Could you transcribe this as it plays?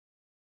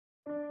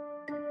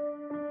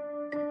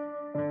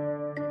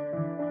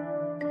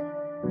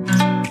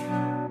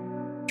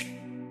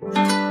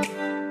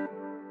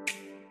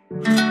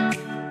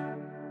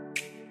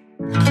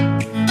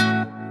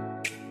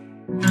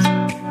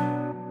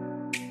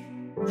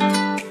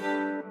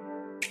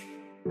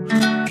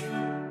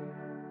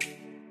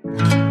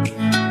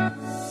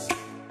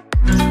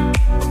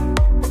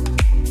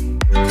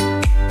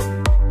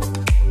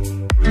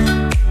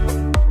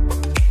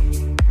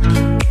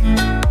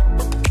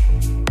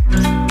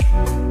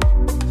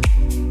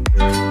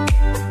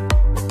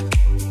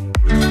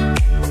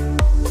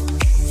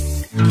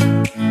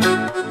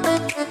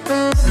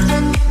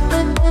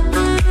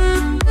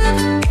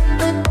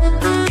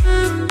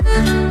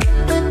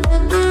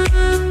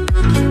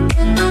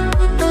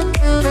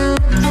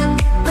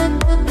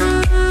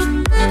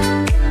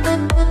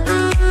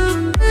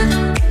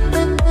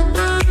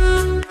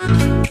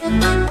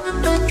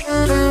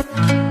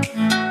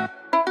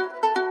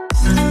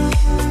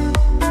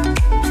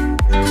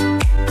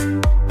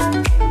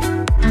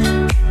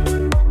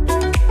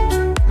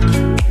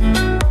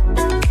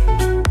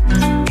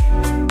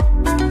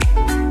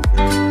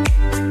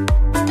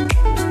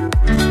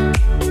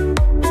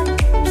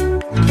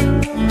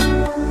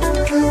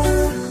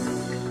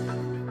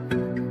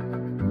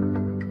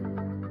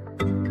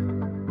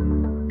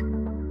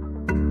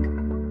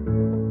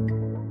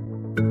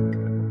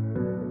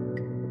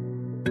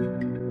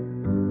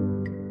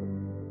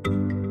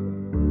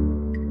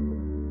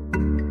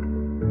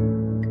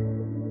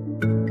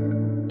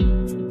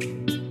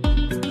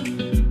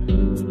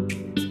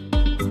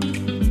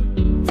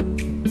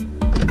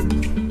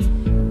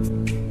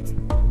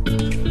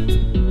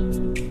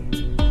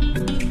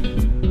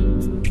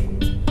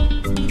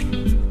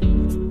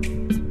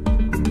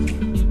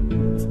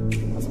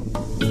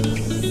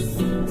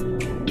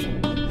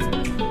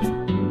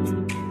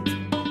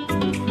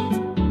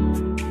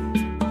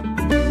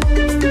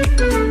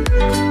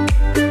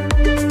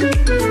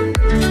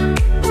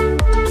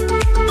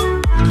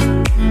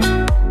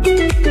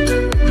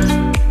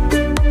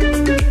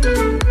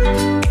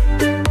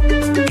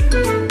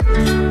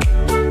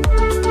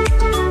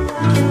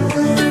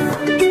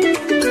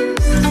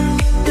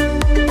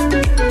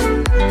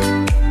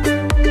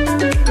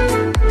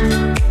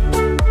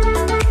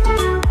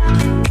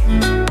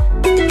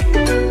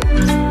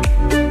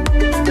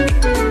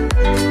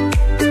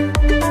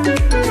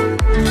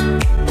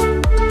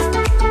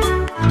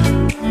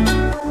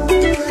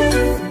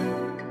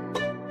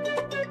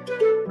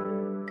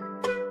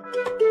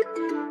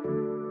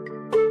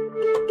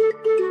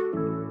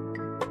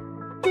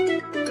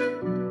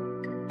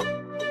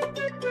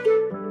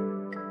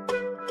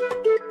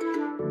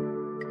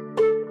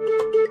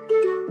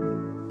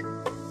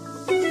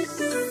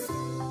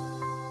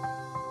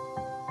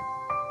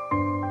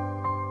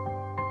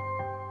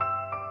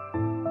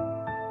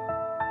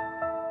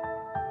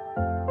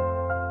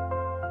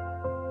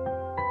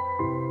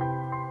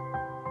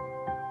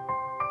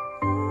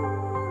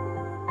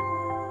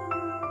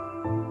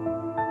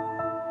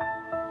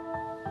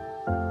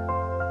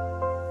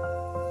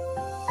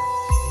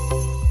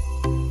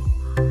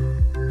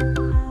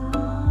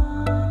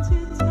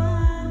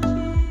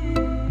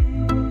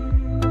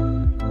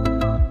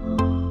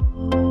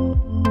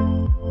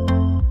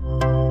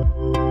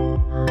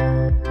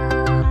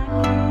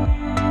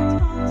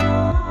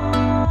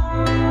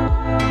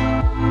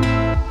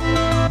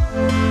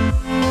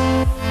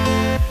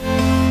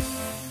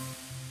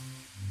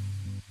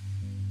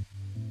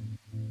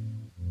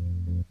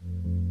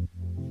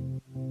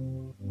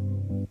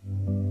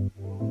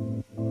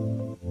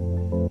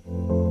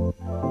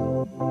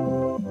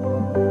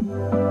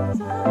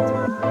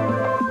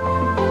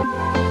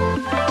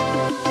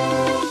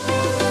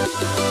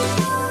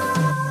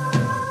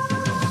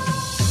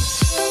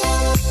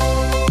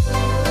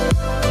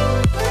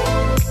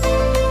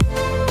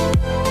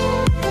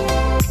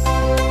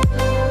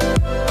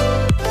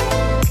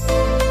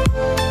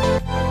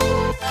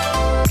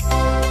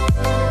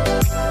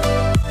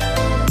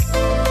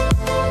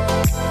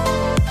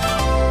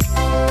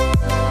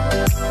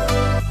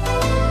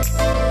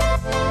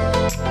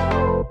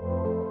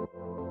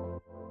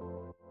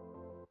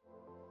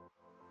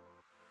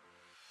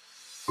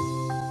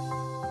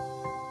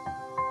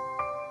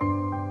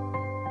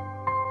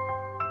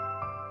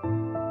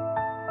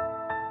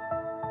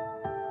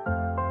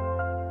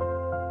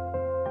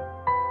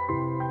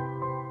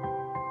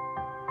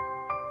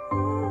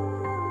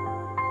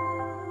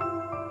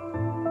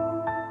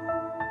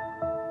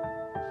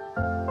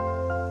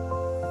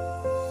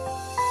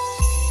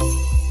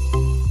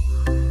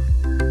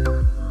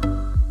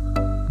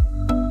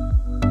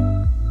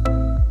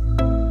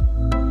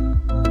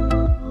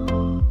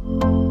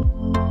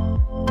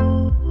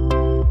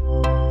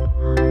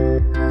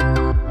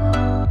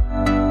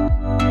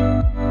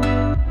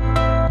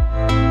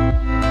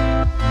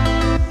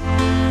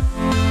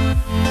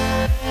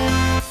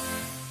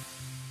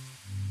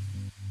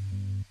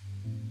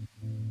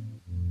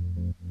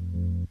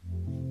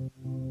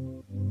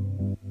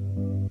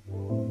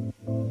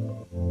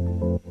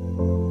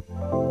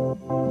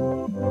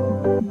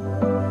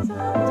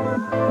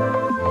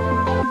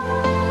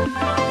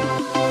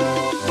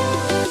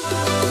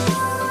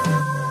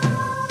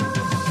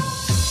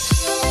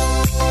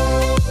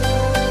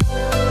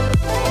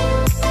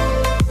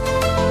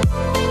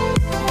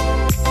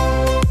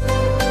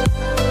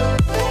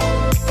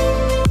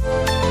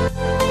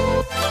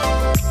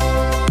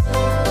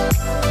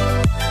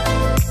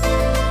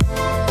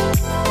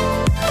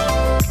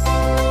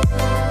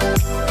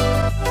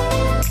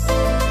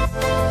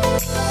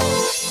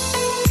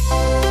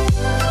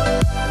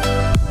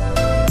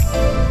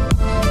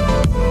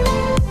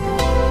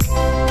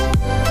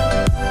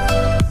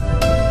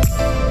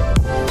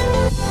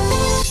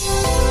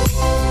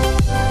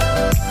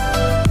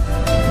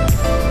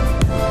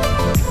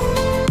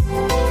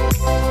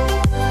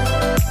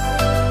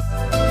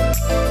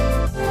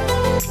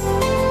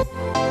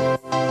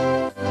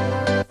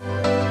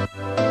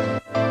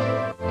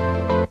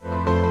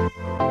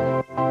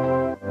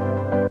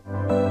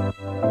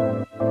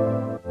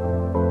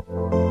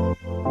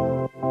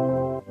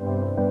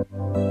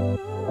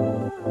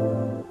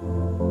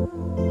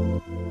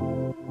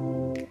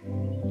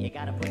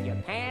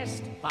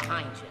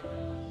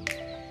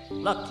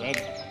Look, kid.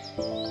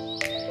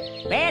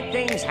 Bad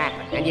things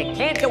happen, and you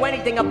can't do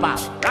anything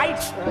about it, right?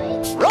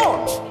 Right.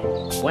 Wrong!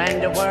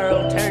 When the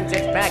world turns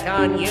its back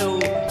on you,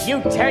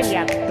 you turn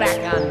your back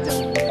on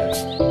them.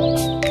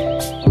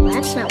 Well,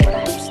 that's not what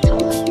I was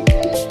told.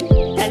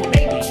 Then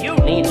maybe you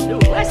need a new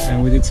lesson.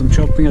 And we did some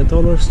shopping at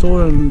dollar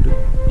store and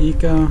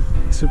ICA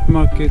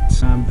supermarket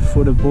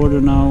before the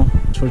border now.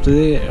 For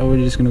today, we're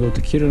just gonna go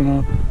to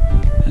Kiruna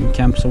and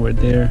camp somewhere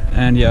there.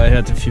 And yeah, I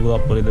had to fuel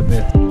up a little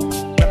bit.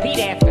 Repeat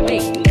after me.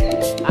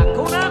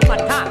 Hakuna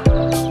Matata.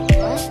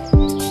 What?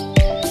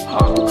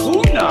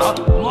 Hakuna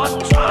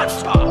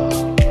Matata.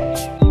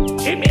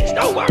 It means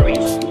no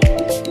worries.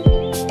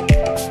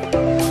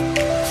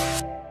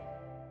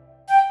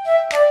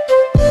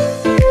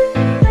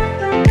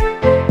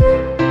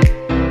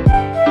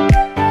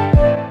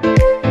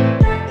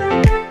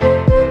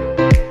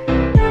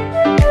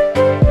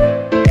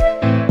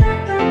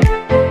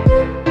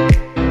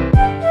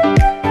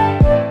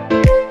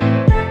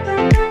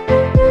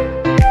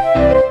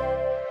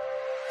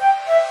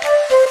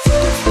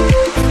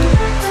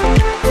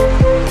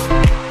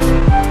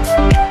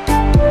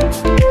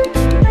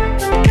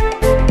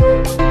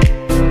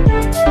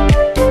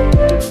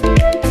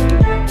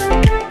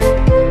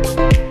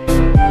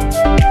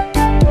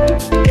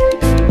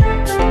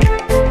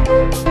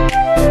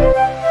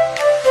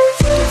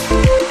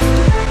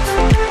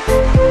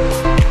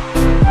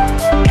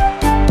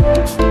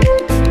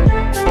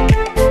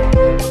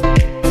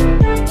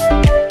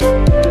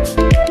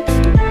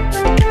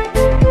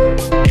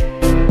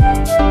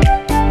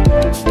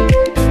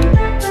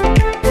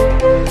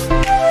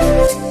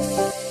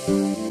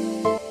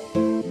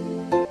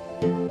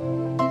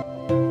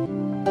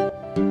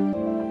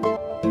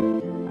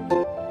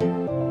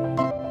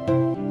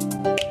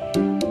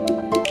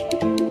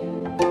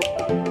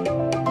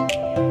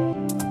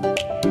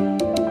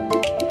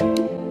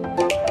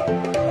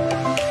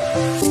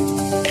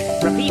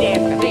 Repeat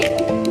after me.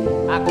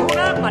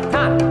 Hakuna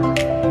Matata.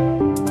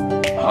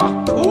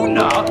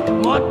 Hakuna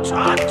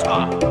Matata.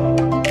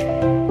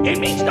 It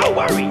means no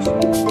worries.